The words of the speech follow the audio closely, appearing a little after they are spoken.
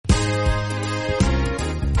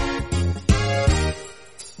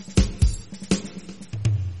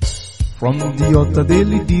From the altar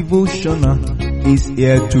daily devotional is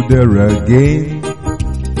here to there again.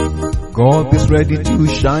 God is ready to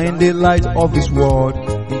shine the light of His word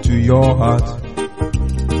into your heart.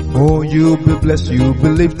 Oh, you'll be blessed, you'll be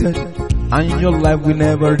lifted, and your life will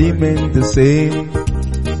never remain the same.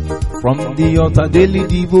 From the altar daily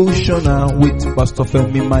devotional with Pastor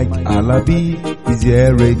Femi Mike Alabi is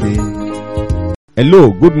here again.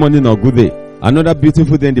 Hello, good morning or good day. Another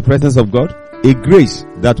beautiful day in the presence of God. A grace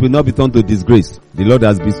that will not be turned to disgrace. The Lord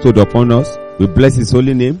has bestowed upon us. We bless His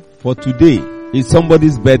holy name. For today is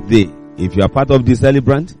somebody's birthday. If you are part of the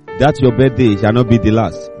celebrant, that your birthday shall not be the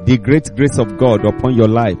last. The great grace of God upon your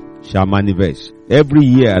life shall manifest. Every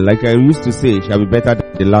year, like I used to say, shall be better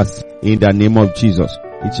than the last in the name of Jesus.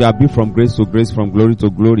 It shall be from grace to grace, from glory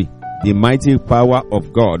to glory. The mighty power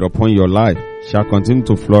of God upon your life shall continue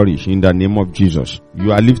to flourish in the name of Jesus.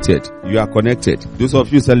 You are lifted. You are connected. Those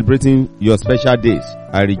of you celebrating your special days,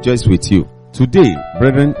 I rejoice with you. Today,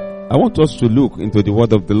 brethren, I want us to look into the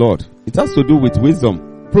word of the Lord. It has to do with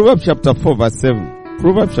wisdom. Proverbs chapter 4 verse 7.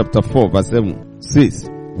 Proverbs chapter 4 verse 7 says,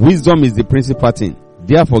 wisdom is the principal thing.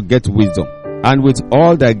 Therefore get wisdom. And with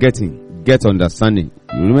all thy getting, get understanding.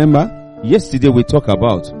 You remember? Yesterday we talked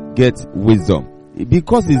about get wisdom.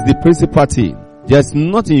 Because it's the principal thing. There's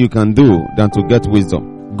nothing you can do than to get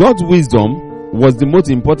wisdom. God's wisdom was the most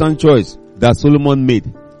important choice that Solomon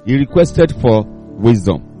made. He requested for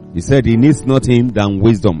wisdom. He said he needs nothing than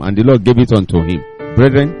wisdom, and the Lord gave it unto him.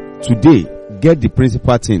 Brethren, today, get the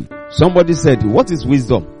principal thing. Somebody said, what is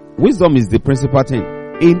wisdom? Wisdom is the principal thing.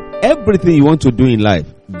 In everything you want to do in life,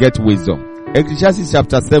 get wisdom. Ecclesiastes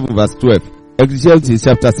chapter 7 verse 12. Ecclesiastes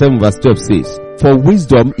chapter 7 verse 12 says, for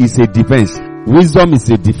wisdom is a defense. Wisdom is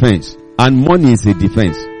a defense. And money is a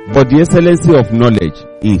defense. But the excellency of knowledge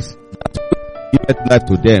is that giveth life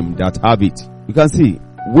to them that have it. You can see,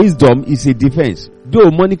 wisdom is a defense.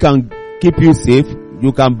 Though money can keep you safe,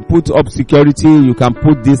 you can put up security, you can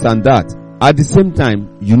put this and that. At the same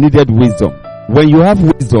time, you needed wisdom. When you have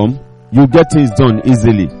wisdom, you get things done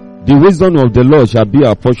easily. The wisdom of the Lord shall be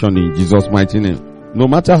our portion in Jesus' mighty name. No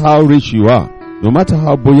matter how rich you are, no matter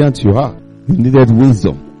how buoyant you are, you needed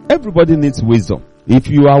wisdom. Everybody needs wisdom. If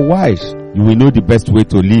you are wise, you will know the best way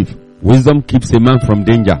to live. Wisdom keeps a man from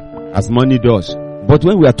danger, as money does. But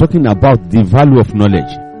when we are talking about the value of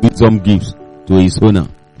knowledge, wisdom gives to his owner.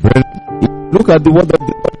 Look at the word of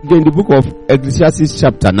the Lord again in the book of Ecclesiastes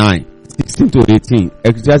chapter 9, 16 to 18.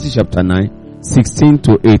 Ecclesiastes chapter 9, 16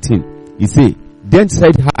 to 18. He said, then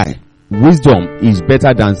said I, wisdom is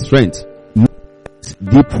better than strength.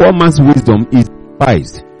 The poor man's wisdom is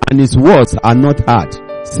despised, and his words are not hard.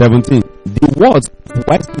 17. The words of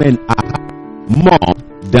wise men are more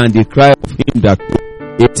than the cry of him that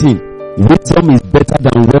 18. Wisdom is better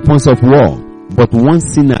than weapons of war, but one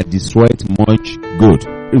sinner destroyed much good.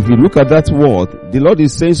 If you look at that word, the Lord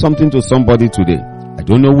is saying something to somebody today. I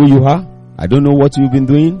don't know who you are, I don't know what you've been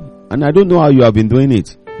doing, and I don't know how you have been doing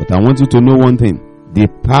it, but I want you to know one thing. The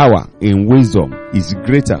power in wisdom is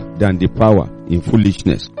greater than the power in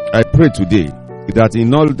foolishness. I pray today that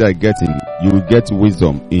in all that getting, you will get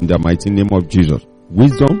wisdom in the mighty name of Jesus.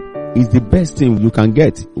 Wisdom is the best thing you can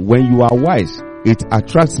get. When you are wise, it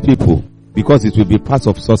attracts people because it will be part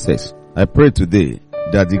of success. I pray today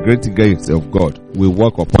that the great grace of God will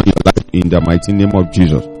work upon your life in the mighty name of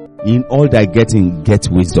Jesus. In all that getting, get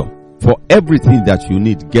wisdom. For everything that you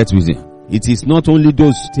need, get wisdom. It is not only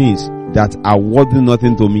those things that are worth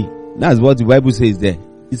nothing to me. That's what the Bible says there.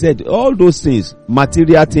 He said all those things,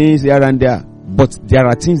 material things here and there, but there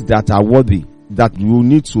are things that are worthy that you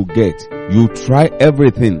need to get. You try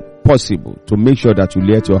everything possible to make sure that you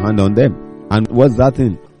lay your hand on them. And what's that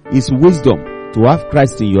thing? It's wisdom. To have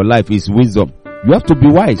Christ in your life is wisdom. You have to be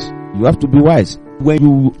wise. You have to be wise. When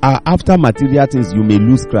you are after material things, you may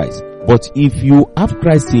lose Christ. But if you have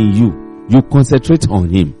Christ in you, you concentrate on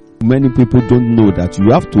Him. Many people don't know that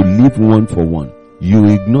you have to live one for one. You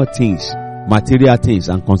ignore things, material things,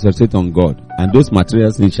 and concentrate on God. And those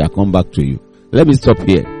material things shall come back to you. Let me stop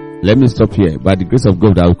here. By the grace of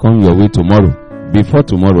God, I will come your way tomorrow. Before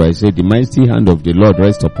tomorrow, I say the mighty hand of the Lord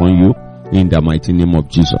rest upon you in the mighty name of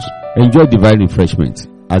Jesus. Enjoy divine refreshment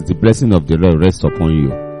as the blessing of the Lord rests upon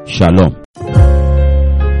you. Shalom.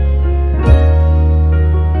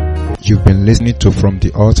 You've been listening to From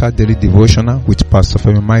the Altar Daily Devotional with Pastor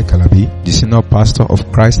Femi Mike Alabi, the Senior Pastor of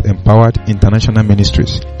Christ Empowered International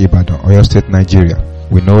Ministries, Ibadan, Oyo State, Nigeria.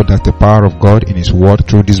 We know that the power of God in His Word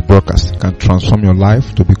through this broadcast can transform your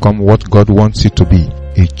life to become what God wants you to be,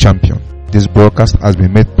 a champion. This broadcast has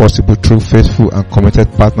been made possible through faithful and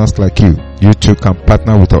committed partners like you. You too can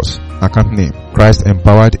partner with us. Account name, Christ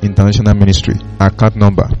Empowered International Ministry. Account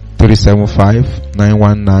number,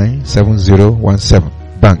 375-919-7017.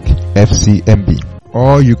 Bank FCMB.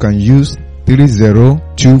 Or you can use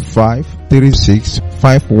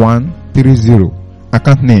 3025365130.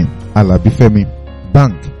 Account name Alabifemi.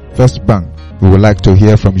 Bank First Bank. We would like to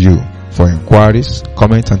hear from you. For inquiries,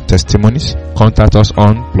 comments and testimonies, contact us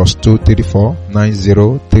on +234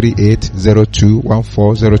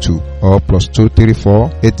 9038021402 or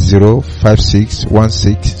 +234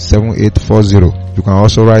 8056167840. You can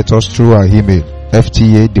also write us through our email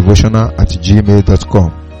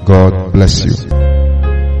ftadevotional@gmail.com. God bless you.